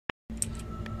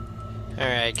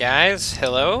Alright guys,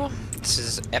 hello. This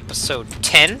is episode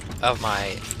 10 of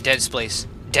my Dead Space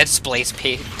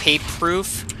pay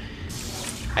proof.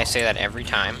 I say that every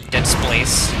time. Dead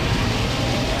Space.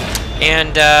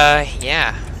 And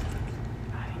yeah.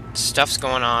 Stuff's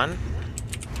going on.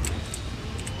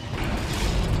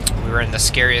 We were in the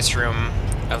scariest room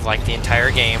of like the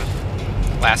entire game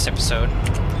last episode.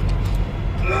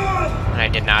 And I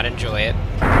did not enjoy it.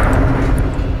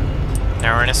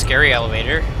 Now we're in a scary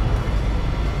elevator.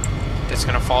 It's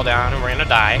gonna fall down and we're gonna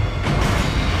die.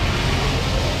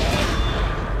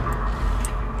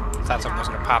 Thought something was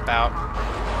gonna pop out.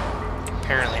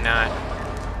 Apparently not.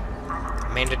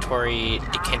 Mandatory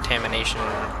decontamination,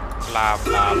 blah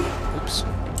blah. Oops.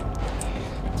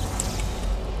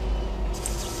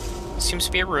 Seems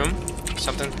to be a room.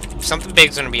 Something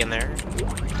big's gonna be in there. You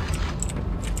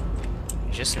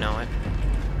just know it.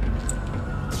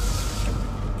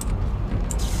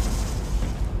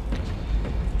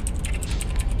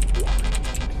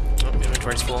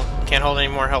 Inventory's full. Can't hold any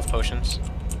more health potions.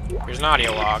 Here's an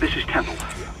audio log. This is Temple.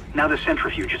 Now the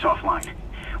centrifuge is offline.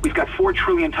 We've got 4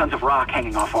 trillion tons of rock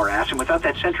hanging off our ass, and without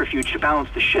that centrifuge to balance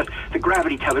the ship, the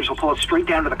gravity tethers will pull us straight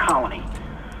down to the colony.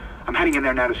 I'm heading in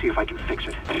there now to see if I can fix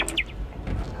it. I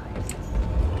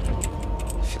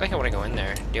feel like I want to go in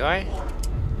there. Do I?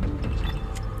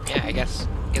 Yeah, I guess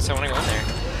I want to go in there.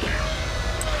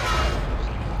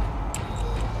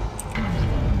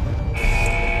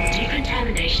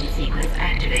 Decontamination sequence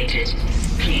activated.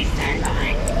 Please stand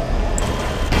by.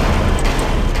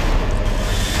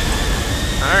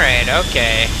 Alright,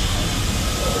 okay.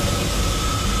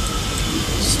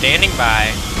 Standing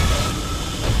by.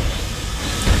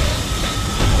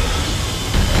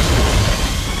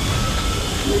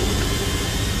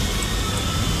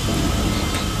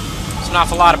 There's an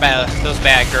awful lot about those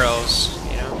bad girls,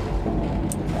 you know?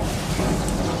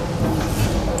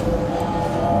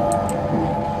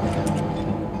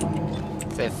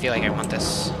 I feel like I want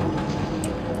this. I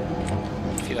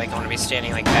feel like I want to be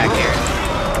standing like back here.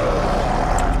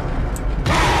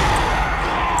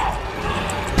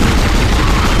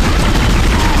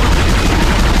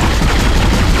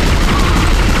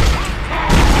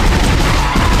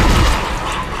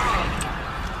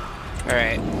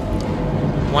 Alright.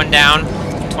 1 down.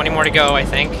 20 more to go, I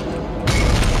think.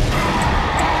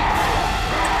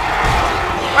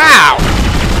 Wow!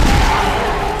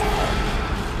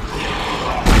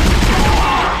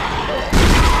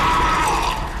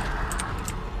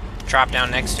 Drop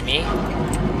down next to me.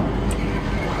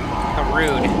 How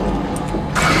rude.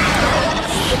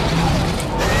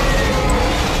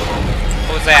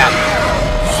 What was that?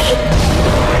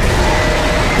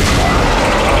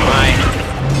 Oh my.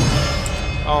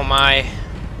 Oh my.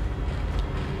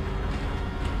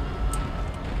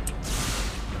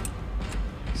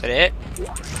 Is that it?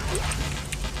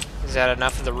 Is that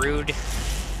enough of the rude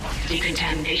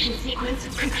Decontamination sequence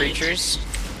complete. creatures?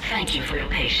 Thank you for your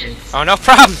patience. Oh, no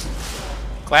problem!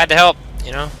 Glad to help,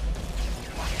 you know?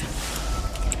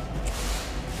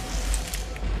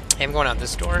 Hey, I'm going out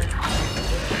this door.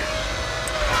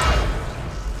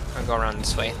 I'll go around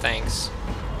this way, thanks.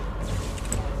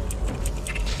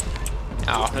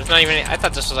 Oh, there's not even... I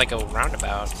thought this was like a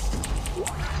roundabout.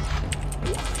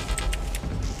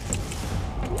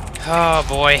 Oh,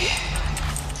 boy.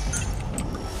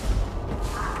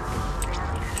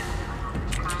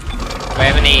 Do I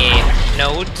have any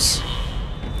nodes?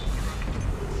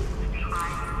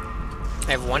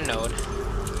 I have 1 node.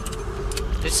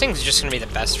 This thing's just gonna be the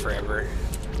best forever.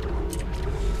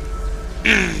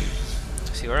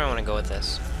 Let's see, where do I want to go with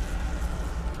this?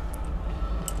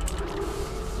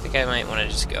 I think I might want to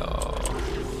just go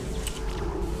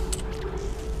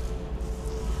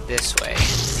this way.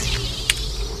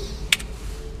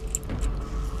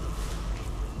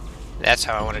 That's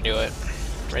how I want to do it.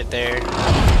 Right there.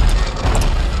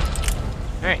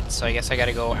 Alright, so I guess I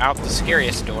gotta go out the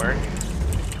scariest door.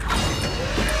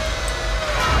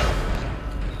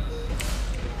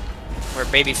 Where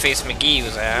Babyface McGee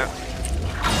was at.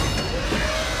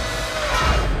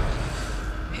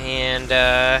 And,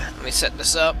 let me set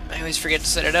this up. I always forget to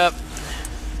set it up.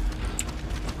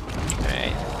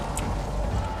 Alright.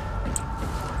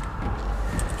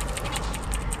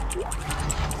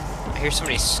 I hear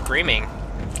somebody screaming.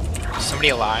 Is somebody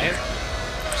alive?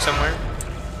 Somewhere?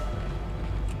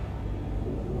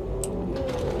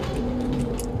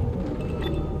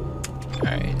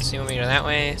 Alright, so you want me to go that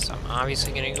way, so I'm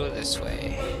obviously gonna go this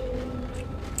way.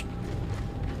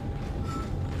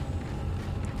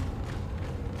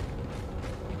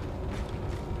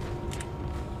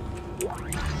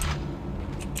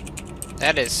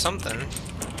 That is something.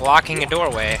 Blocking a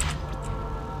doorway.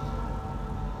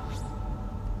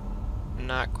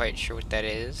 Not quite sure what that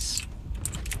is.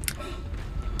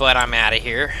 But I'm out of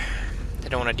here. I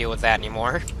don't want to deal with that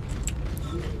anymore.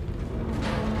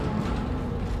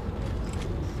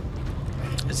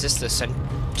 Is this the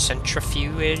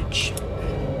centrifuge?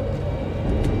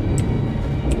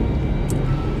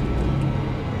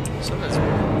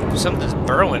 Something's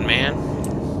burrowing, man.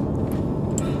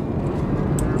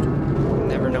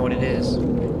 Never know what it is.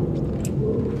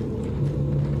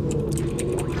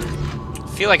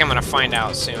 I feel like I'm gonna find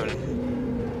out soon.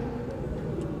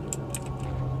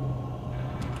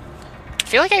 I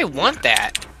feel like I want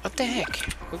that. What the heck?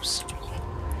 Oops.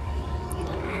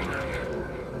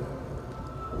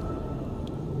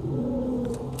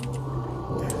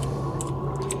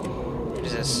 What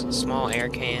is this? Small air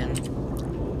can.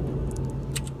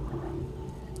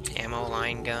 Ammo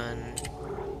line gun.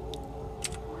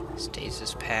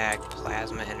 Stasis pack.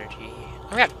 Plasma energy.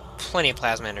 I've got plenty of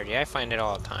plasma energy. I find it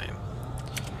all the time.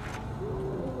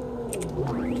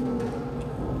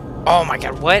 Oh my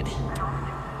god, what?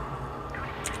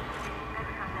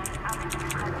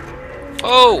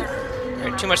 Oh!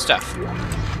 Alright, too much stuff.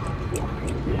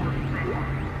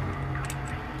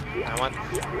 I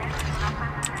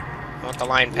want the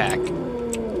line pack.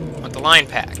 I want the line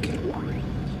pack.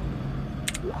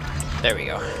 There we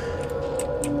go.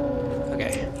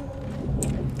 Okay.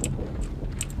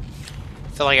 I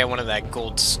feel like I wanted that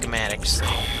gold schematics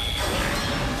thing.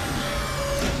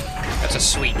 That's a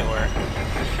sweet door.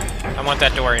 I want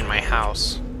that door in my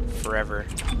house forever.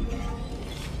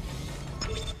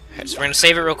 Alright, so we're gonna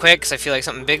save it real quick because I feel like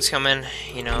something big's coming.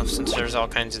 You know, since there's all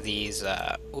kinds of these,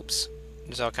 oops.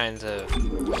 There's all kinds of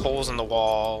holes in the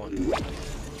wall and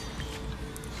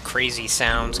crazy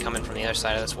sounds coming from the other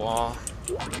side of this wall.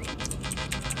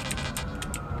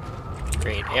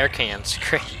 Great, air cans,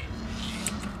 great.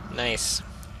 Nice.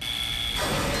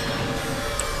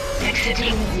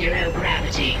 Exiting zero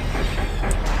gravity.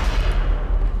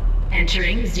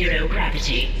 Entering zero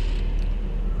gravity.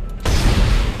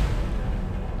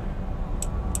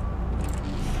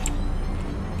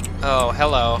 Oh,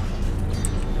 hello.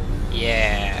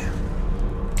 Yeah.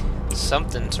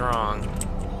 Something's wrong.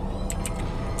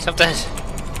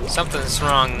 Something's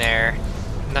wrong there.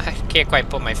 I can't quite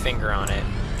put my finger on it.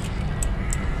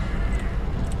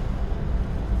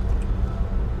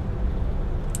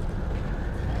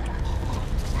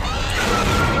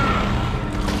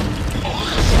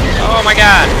 Oh my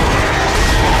god!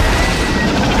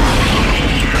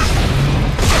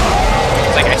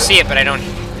 It's like I see it, but I don't...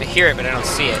 I hear it, but I don't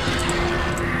see it.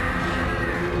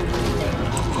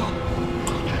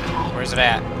 Where's it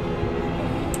at?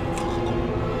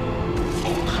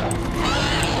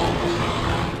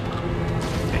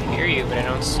 I hear you, but I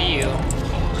don't see you.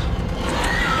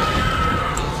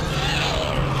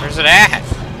 Where's it at?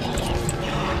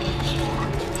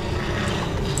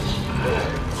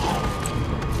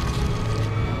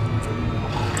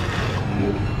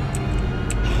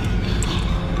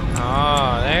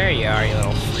 Oh, there you are, you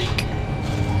little freak.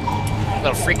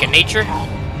 Little freak of nature.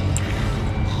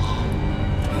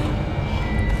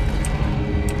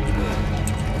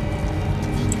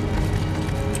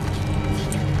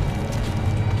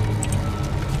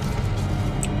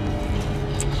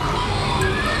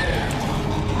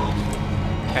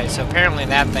 Okay, so apparently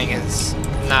that thing is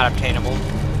not obtainable.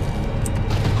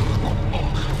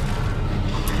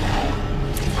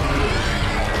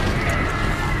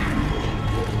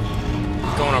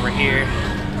 Going over here.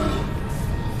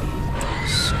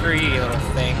 Screw you, little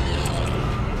thing.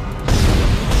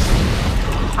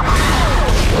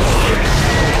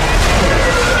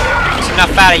 It's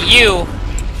enough out of you.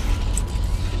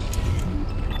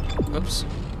 Oops.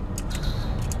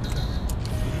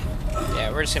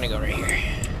 Yeah, we're just gonna go right here.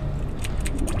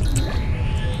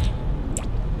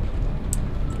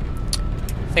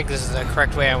 I think this is the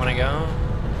correct way I want to go.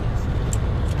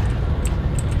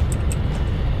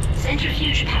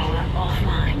 Centrifuge power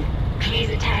offline. Please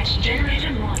attach generator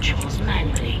modules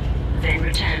manually, then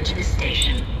return to the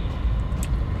station.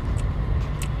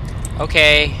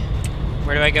 Okay.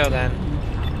 Where do I go then?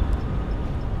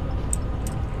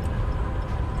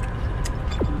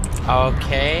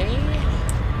 Okay.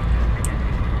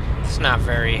 It's not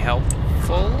very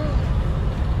helpful.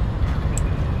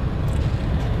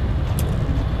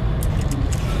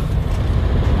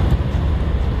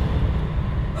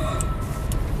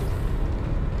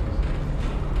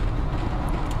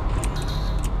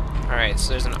 Alright, so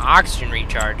there's an oxygen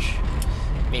recharge,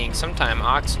 meaning sometime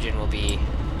oxygen will be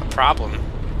a problem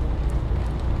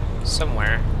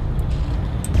somewhere.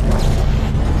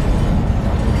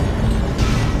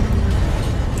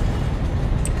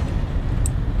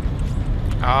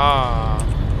 Oh.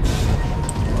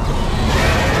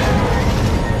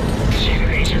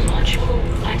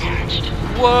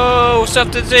 Whoa,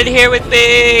 something's in here with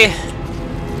me!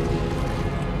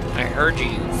 I heard you,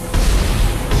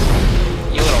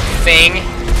 you little thing.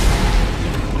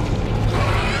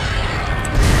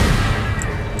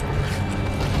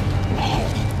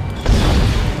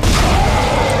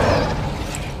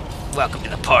 Welcome to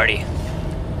the party.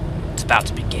 It's about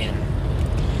to begin.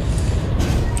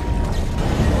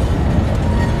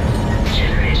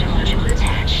 Generator module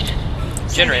attached.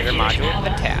 Generator module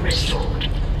attached.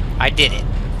 I did it.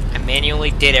 I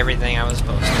manually did everything I was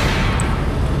supposed to.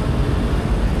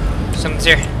 Something's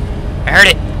here. I heard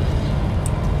it.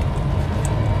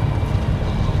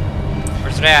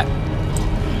 Where's it at?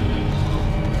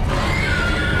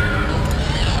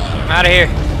 I'm out of here.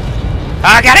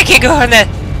 Oh god, I can't go on that.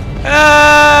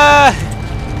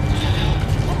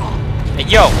 Hey,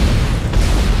 yo.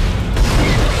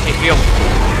 Hey, yo.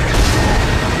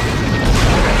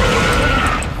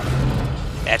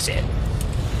 That's it.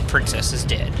 Princess is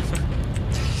dead.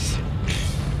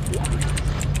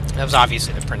 That was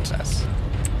obviously the princess.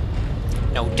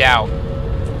 No doubt.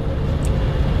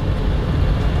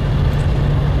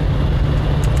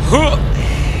 Huh.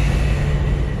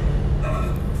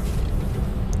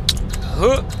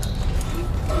 Huh.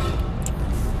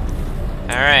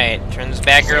 Alright, turn this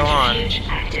bad girl on. Centerfuge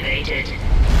activated.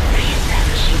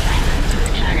 Reestablishing balance with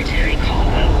planetary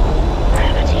cargo.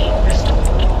 Gravity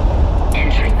restored.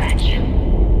 Entering vacuum.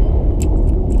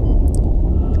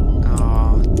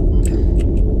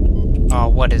 Oh,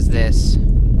 what is this? I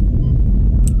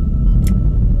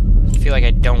feel like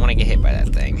I don't want to get hit by that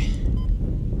thing.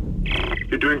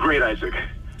 You're doing great, Isaac.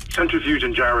 Centerfuge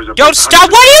and gyros are... Don't stop!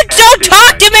 What are you? Don't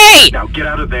talk to me! Now get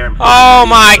out of there and... Oh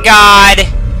my god!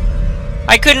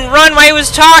 I couldn't run while he was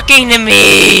talking to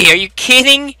me! Are you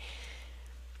kidding?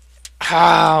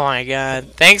 Oh my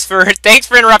god. Thanks for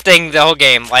interrupting the whole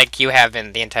game like you have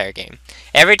been the entire game.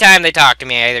 Every time they talk to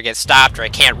me, I either get stopped or I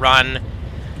can't run.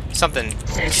 Something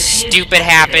stupid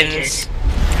happens.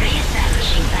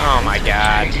 Oh my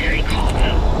god.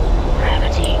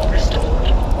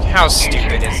 How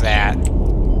stupid is that?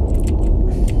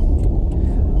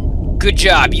 Good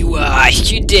job, you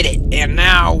did it. And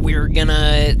now we're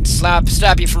gonna stop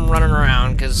you from running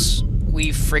around, because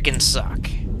we freaking suck.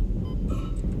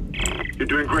 You're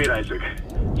doing great, Isaac.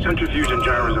 Centerfuge and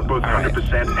gyros are both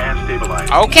 100% and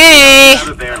stabilized. Okay! Get out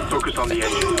of there and focus on the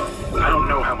engine. I don't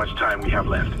know how much time we have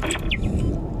left.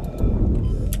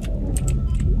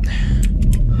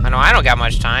 I know I don't got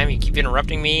much time. You keep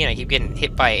interrupting me, and I keep getting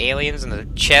hit by aliens in the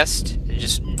chest. They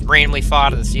just randomly fall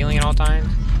out of the ceiling at all times.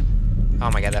 Oh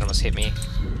my god, that almost hit me.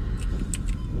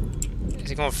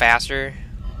 Is it going faster?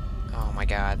 Oh my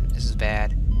god, this is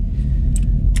bad.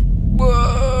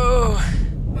 Whoa!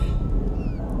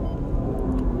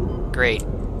 Great.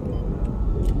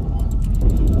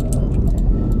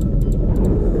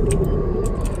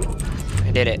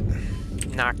 I did it.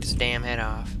 Knocked his damn head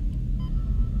off.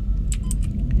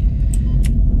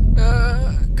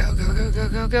 Go, go, go, go,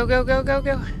 go, go, go, go, go,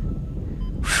 go.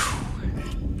 Whew.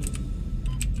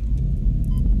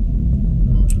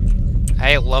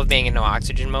 I love being in no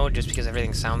oxygen mode just because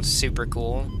everything sounds super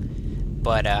cool.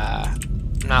 But, I'm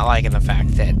not liking the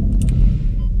fact that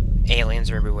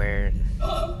aliens are everywhere.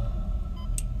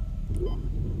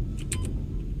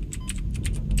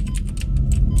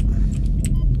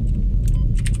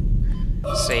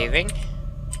 Saving.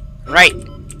 Right.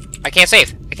 I can't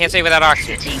save. I can't save without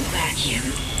oxygen. Thank you.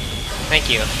 Thank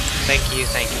you,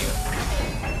 thank you.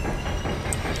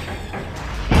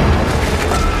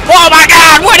 Oh my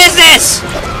god! What is this?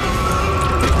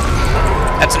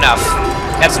 That's enough.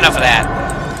 That's enough of that.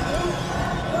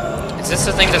 Is this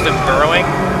the thing that's been burrowing?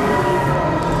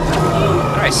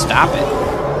 How do I stop it?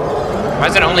 Why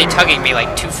is it only tugging me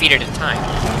like 2 feet at a time?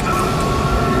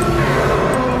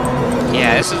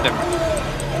 Yeah, this has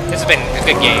been a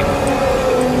good game.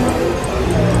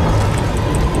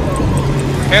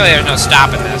 Apparently there's no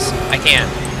stopping this. I can't.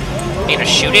 Are you gonna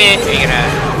shoot it? Are you gonna...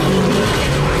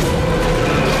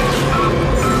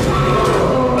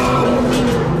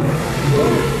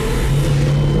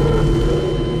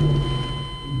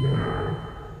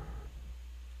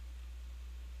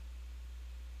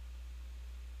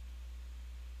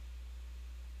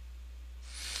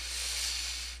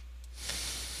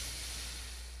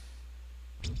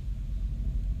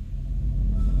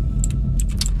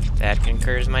 That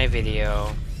concurs my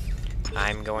video.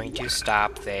 I'm going to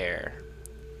stop there.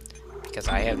 Because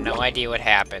I have no idea what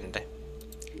happened.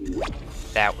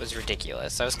 That was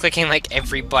ridiculous. I was clicking like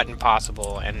every button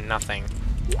possible and nothing.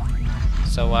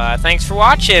 So, thanks for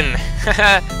watching!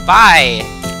 Bye!